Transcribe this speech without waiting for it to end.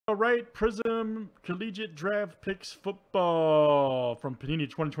All right, Prizm Collegiate Draft Picks Football from Panini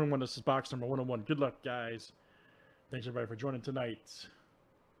 2021. This is box number 101. Good luck, guys. Thanks, everybody, for joining tonight.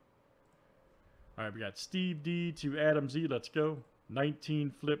 All right, we got Steve D to Adam Z. Let's go.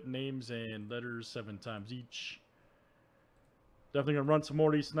 19 flip names and letters 7 times each. Definitely going to run some more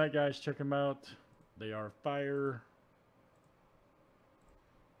of these tonight, guys. Check them out. They are fire.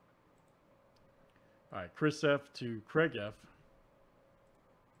 All right, Chris F to Craig F.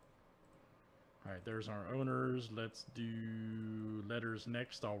 All right, there's our owners. Let's do letters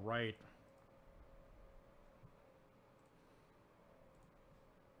next. All right.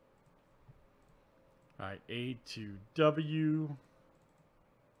 All right, A to W.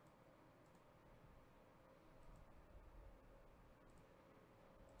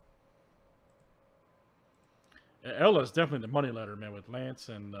 L is definitely the money letter, man, with Lance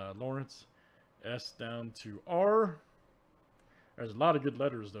and Lawrence. S down to R. There's a lot of good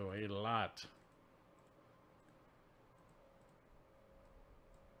letters, though. A lot.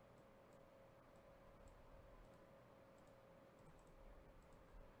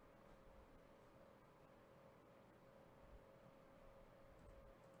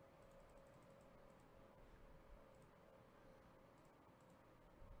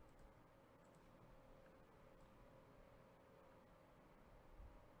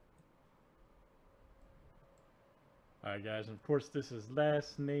 All right, guys, and of course, this is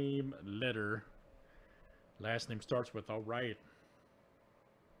last name letter. Last name starts with all right.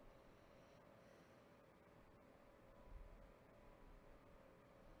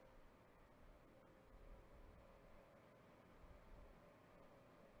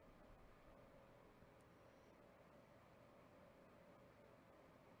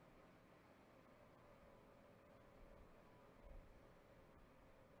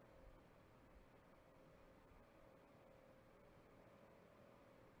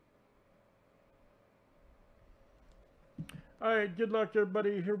 All right, good luck,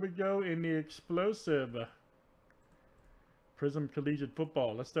 everybody. Here we go in the explosive Prizm Collegiate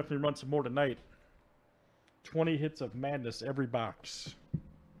Football. Let's definitely run some more tonight. 20 hits of madness every box.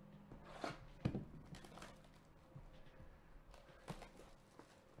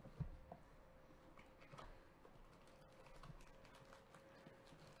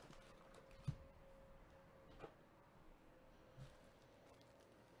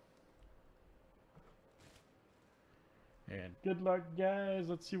 And good luck, guys.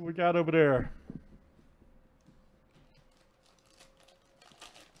 Let's see what we got over there.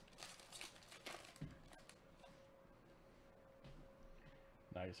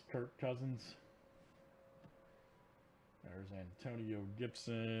 Nice Kirk Cousins. There's Antonio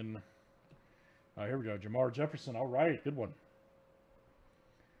Gibson. Oh, here we go. Jamar Jefferson. All right, good one.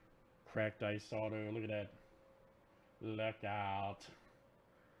 Cracked ice auto. Look at that. Look out.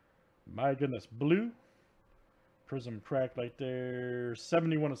 My goodness. Blue. Prizm crack right there.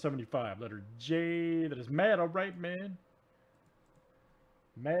 71 of 75. Letter J. That is Matt. All right, man.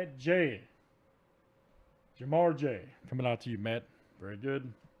 Matt J. Jamar J. Coming out to you, Matt. Very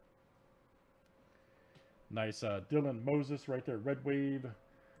good. Nice Dylan Moses right there. Red Wave.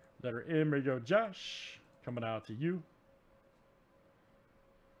 Letter M. There you go, Josh. Coming out to you.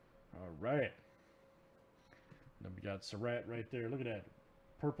 All right. Then we got Surratt right there. Look at that.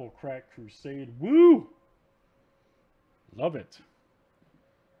 Purple Crack Crusade. Woo! Love it.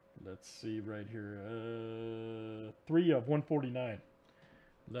 Let's see right here. 3 of 149.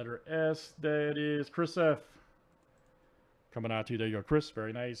 Letter S. That is Chris F. Coming out to you. There you go, Chris.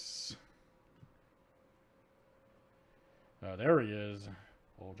 Very nice. There he is.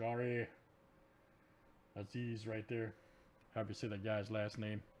 Old Jari. Aziz right there. How do you say that guy's last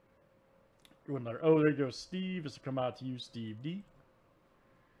name? One letter O. There you go, Steve. This will come out to you, Steve D.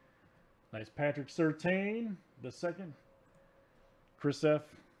 Nice Patrick Surtain. The second. Chris F.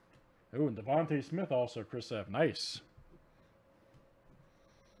 Oh, and Devontae Smith also, Chris F. Nice.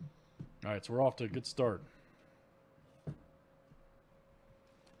 All right, so we're off to a good start. I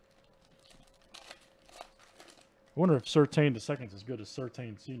wonder if Surtain the second's as good as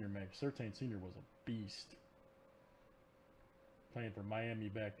Surtain Sr. makes. Surtain Sr. was a beast. Playing for Miami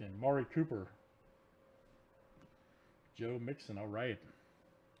back then. Mari Cooper. Joe Mixon, all right.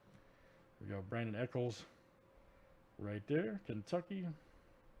 We go Brandon Eccles. Right there, Kentucky.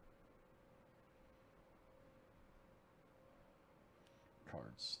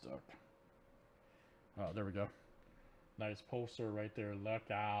 Card stuck. Oh, there we go. Nice poster right there. Luck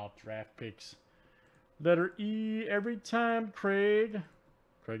out. Draft picks. Letter E every time, Craig.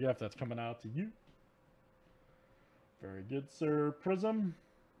 Craig F, that's coming out to you. Very good, sir. Prizm.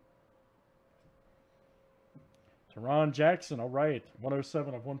 Teron Jackson, all right.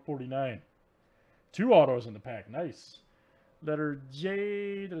 107 of 149. 2 autos in the pack. Nice. Letter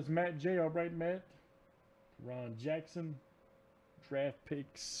J. That is Matt J. All right, Matt. Teron Jackson. Draft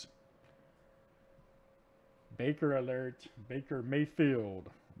picks. Baker alert. Baker Mayfield.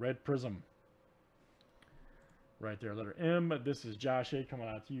 Red Prizm. Right there, letter M. This is Josh A. coming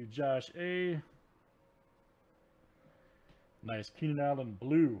out to you. Josh A. Nice. Keenan Allen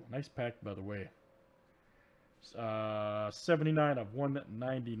blue. Nice pack, by the way. 79 of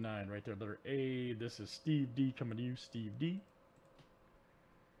 199 right there. Letter A. This is Steve D coming to you. Steve D.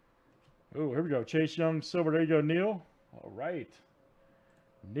 Oh, here we go. Chase Young, silver. There you go, Neil. All right.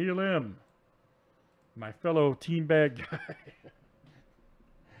 Neil M. My fellow team bag guy.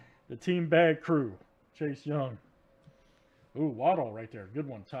 The team bag crew. Chase Young. Ooh, Waddle right there. Good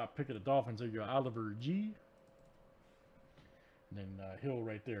one. Top pick of the Dolphins. There you go. Oliver G. And then Hill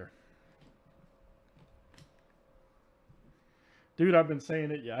right there. Dude, I've been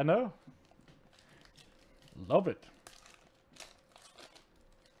saying it. Yeah, I know. Love it.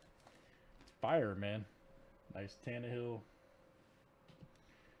 Fire, man. Nice Tannehill.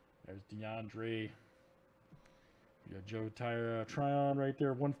 There's DeAndre. You got Joe Tryon right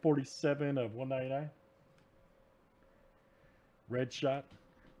there. 147 of 199. Red shot.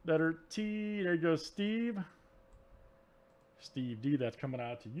 Letter T. There you go, Steve. Steve D. That's coming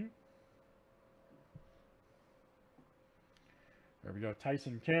out to you. There we go.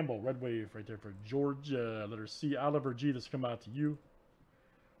 Tyson Campbell. Red wave right there for Georgia. Letter C. Oliver G. That's coming out to you.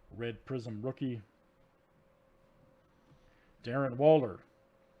 Red Prizm rookie. Darren Waller.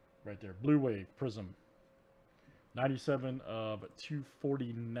 Right there. Blue wave Prizm. 97 of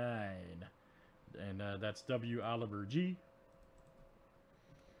 249. And that's W. Oliver G.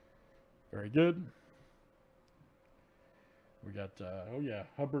 Very good. We got, oh yeah,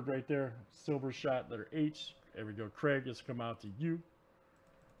 Hubbard right there. Silver shot, letter H. There we go. Craig has come out to you.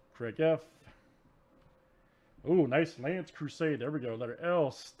 Craig F. Oh, nice Lance Crusade. There we go. Letter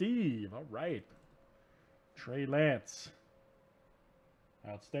L. Steve. All right. Trey Lance.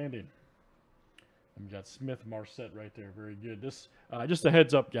 Outstanding. And we got Smith Marset right there. Very good. This, just a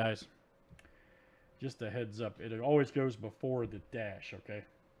heads up, guys. Just a heads up. It always goes before the dash, okay?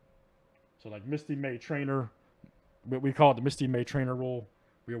 So like Misty May Trainer, we call it the Misty May Trainer rule.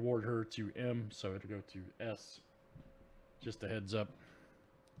 We award her to M, so it'll go to S. Just a heads up.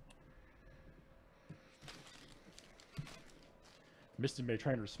 Misty May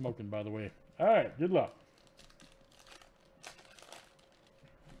Trainer smoking, by the way. All right, good luck.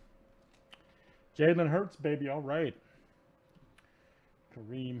 Jalen Hurts, baby. All right.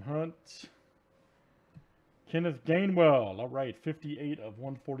 Kareem Hunt. Kenneth Gainwell. All right. 58 of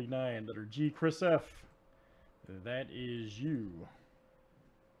 149. Letter G. Chris F. That is you.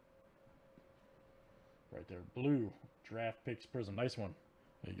 Right there. Blue. Draft picks Prizm. Nice one.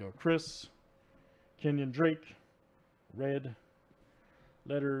 There you go. Chris. Kenyon Drake. Red.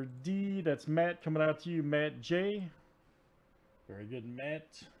 Letter D. That's Matt coming out to you. Matt J. Very good,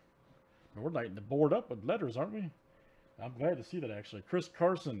 Matt. We're lighting the board up with letters, aren't we? I'm glad to see that, actually. Chris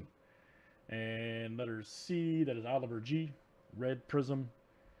Carson. And letter C, that is Oliver G. Red Prizm.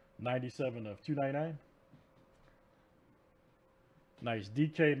 97 of 299. Nice.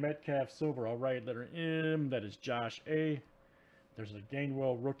 DK Metcalf Silver. All right. Letter M, that is Josh A. There's a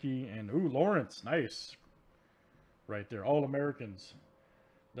Gainwell rookie. And, ooh, Lawrence. Nice. Right there. All-Americans.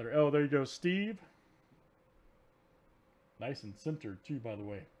 Letter L, there you go, Steve. Nice and centered, too, by the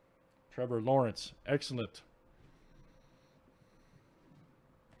way. Trevor Lawrence. Excellent.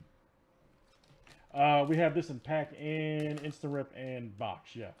 We have this in pack and instant rip and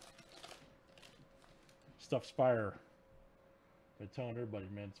box. Yeah. Stuff's fire. I'm telling everybody,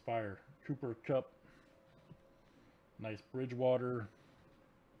 man, it's fire. Cooper Cup. Nice Bridgewater.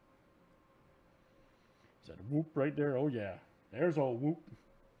 Is that a Whoop right there? Oh, yeah. There's old Whoop.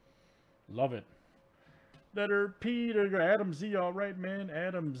 Love it. Letter P, there you go. Adam Z. All right, man.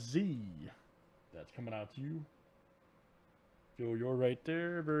 Adam Z. That's coming out to you. Feel you're right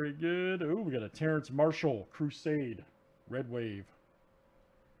there. Very good. Oh, we got a Terrence Marshall Crusade. Red Wave.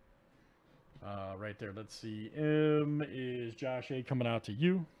 Right there. Let's see. M is Josh A. coming out to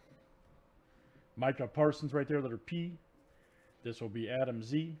you. Micah Parsons right there. Letter P. This will be Adam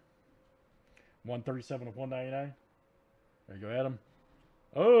Z. 137 of 199. There you go, Adam.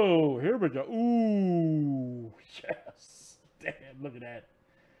 Oh, here we go. Ooh, yes. Damn, look at that.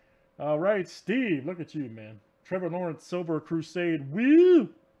 All right, Steve, look at you, man. Trevor Lawrence, Silver Crusade. Woo!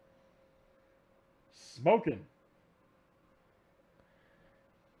 Smoking.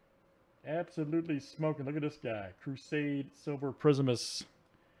 Absolutely smoking. Look at this guy. Crusade, Silver Prizmus.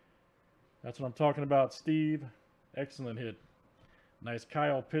 That's what I'm talking about, Steve. Excellent hit. Nice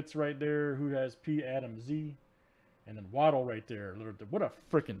Kyle Pitts right there. Who has P. Adam Z. And then Waddle right there. What a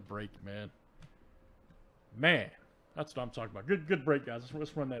freaking break, man. Man, that's what I'm talking about. Good break, guys.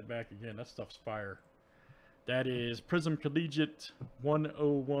 Let's run that back again. That stuff's fire. That is Prizm Collegiate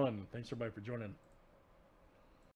 101. Thanks, everybody, for joining.